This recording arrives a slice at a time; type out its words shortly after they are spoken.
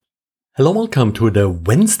Hello, welcome to the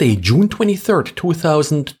Wednesday, June 23rd,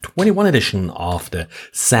 2021 edition of the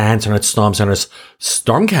SANS Internet Storm Center's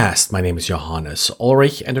StormCast. My name is Johannes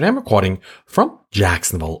Ulrich and today I'm recording from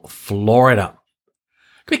Jacksonville, Florida.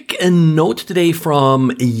 Quick note today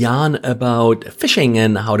from Jan about phishing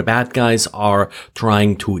and how the bad guys are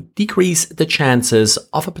trying to decrease the chances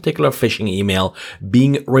of a particular phishing email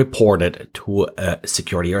being reported to a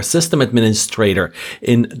security or system administrator.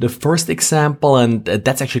 In the first example, and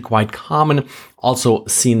that's actually quite common, also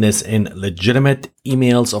seen this in legitimate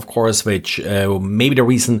emails, of course, which may be the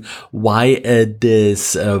reason why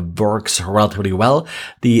this works relatively well.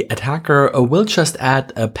 The attacker will just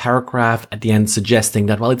add a paragraph at the end suggesting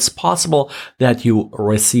that, well, it's possible that you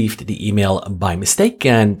received the email by mistake,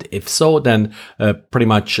 and if so, then pretty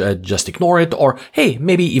much just ignore it, or hey,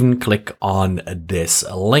 maybe even click on this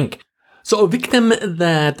link. So a victim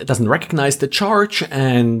that doesn't recognize the charge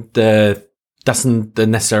and doesn't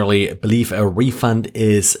necessarily believe a refund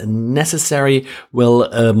is necessary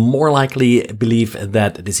will more likely believe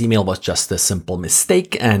that this email was just a simple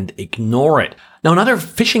mistake and ignore it. Now, another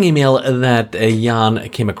phishing email that Jan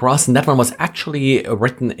came across, and that one was actually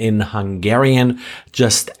written in Hungarian,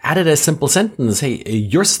 just added a simple sentence. Hey,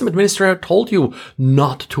 your system administrator told you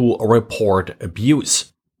not to report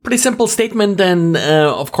abuse. Pretty simple statement, and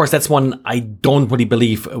of course that's one I don't really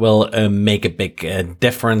believe will make a big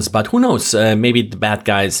difference, but who knows, maybe the bad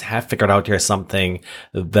guys have figured out here something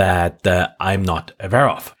that I'm not aware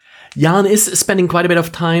of. Jan is spending quite a bit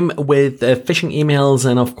of time with phishing emails,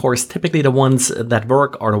 and of course typically the ones that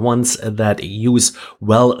work are the ones that use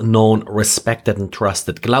well-known, respected and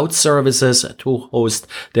trusted cloud services to host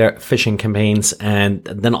their phishing campaigns, and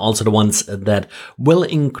then also the ones that will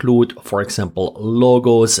include, for example,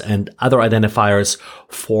 logos and other identifiers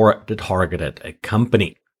for the targeted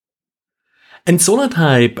company. And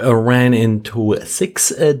Sonatype ran into 6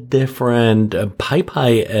 different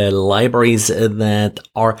PyPy libraries that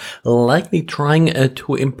are likely trying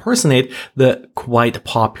to impersonate the quite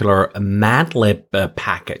popular Madlib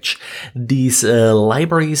package. These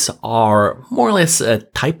libraries are more or less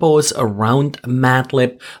typos around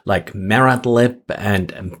Madlib, like Meratlib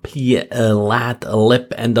and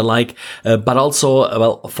Platlib and the like, but also,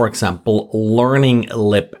 well, for example,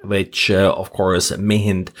 LearningLib, which of course may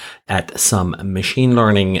hint at some machine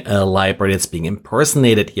learning library that's being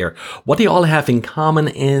impersonated here. What they all have in common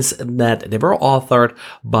is that they were authored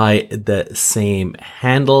by the same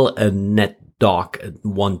handle,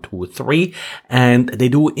 netdoc123, and they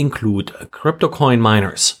do include crypto coin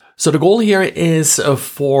miners. So the goal here is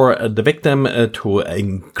for the victim to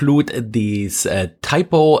include these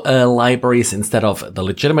typo libraries instead of the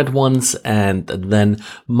legitimate ones, and then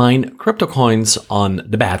mine crypto coins on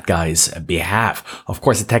the bad guys' behalf. Of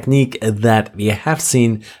course, a technique that we have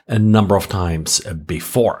seen a number of times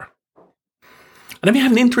before. And then we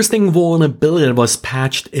have an interesting vulnerability that was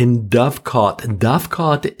patched in Dovecot.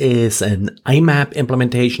 Dovecot is an IMAP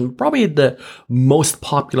implementation, probably the most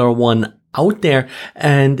popular one out there,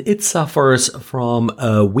 and it suffers from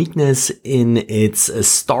a weakness in its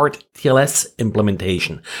Start TLS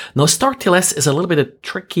implementation. Now, Start TLS is a little bit a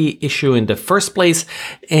tricky issue in the first place,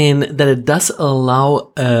 in that it does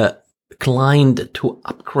allow a client to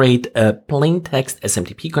upgrade a plain text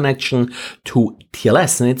SMTP connection to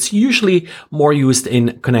TLS, and it's usually more used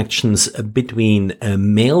in connections between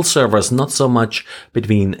mail servers, not so much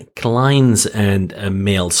between clients and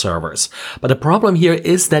mail servers. But the problem here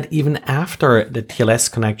is that even after the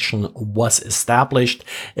TLS connection was established,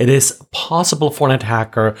 it is possible for an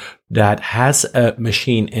attacker that has a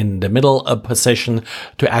machine in the middle position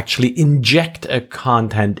to actually inject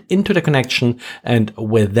content into the connection, and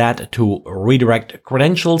with that to redirect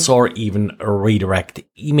credentials or even redirect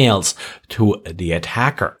emails to the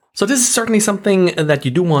attacker. So this is certainly something that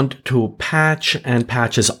you do want to patch, and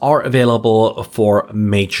patches are available for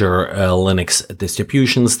major Linux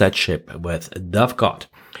distributions that ship with Dovecot.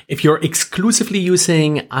 If you're exclusively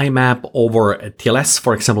using IMAP over TLS,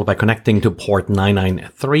 for example, by connecting to port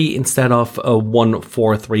 993 instead of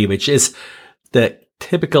 143, which is the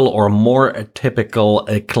typical or more typical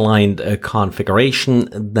client configuration,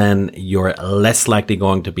 then you're less likely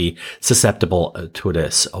going to be susceptible to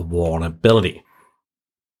this vulnerability.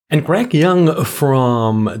 And Greg Young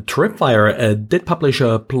from Tripwire did publish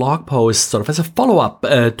a blog post sort of as a follow-up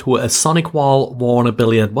to a SonicWall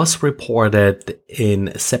vulnerability that was reported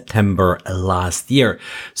in September last year.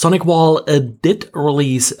 SonicWall did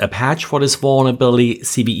release a patch for this vulnerability,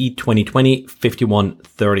 CVE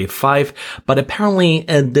 2020-5135, but apparently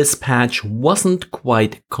this patch wasn't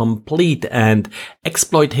quite complete, and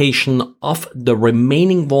exploitation of the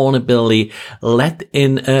remaining vulnerability led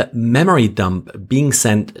in a memory dump being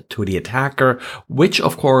sent to the attacker, which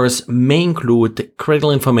of course may include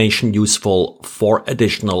critical information useful for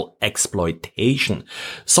additional exploitation.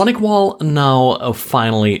 SonicWall now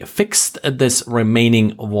finally fixed this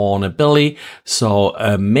remaining vulnerability, so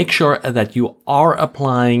make sure that you are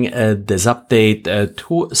applying this update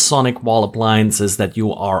to SonicWall appliances that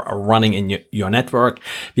you are running in your network.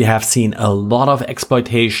 We have seen a lot of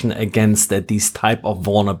exploitation against these type of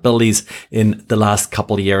vulnerabilities in the last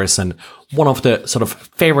couple of years, and one of the sort of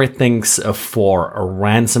favorite things for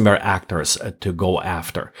ransomware actors to go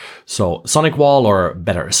after. So SonicWall, or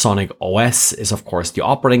better Sonic OS, is of course the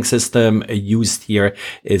operating system used here,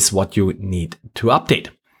 is what you need to update.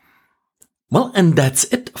 Well, and that's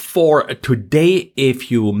it for today.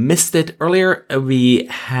 If you missed it earlier, we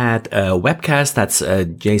had a webcast, that's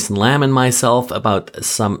Jason Lamb and myself, about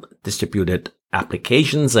some distributed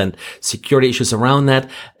applications and security issues around that.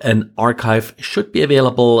 An archive should be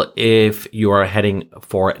available if you are heading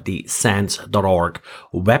for the sans.org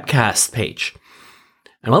webcast page.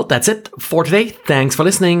 And well, that's it for today. Thanks for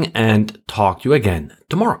listening, and talk to you again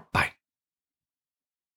tomorrow. Bye.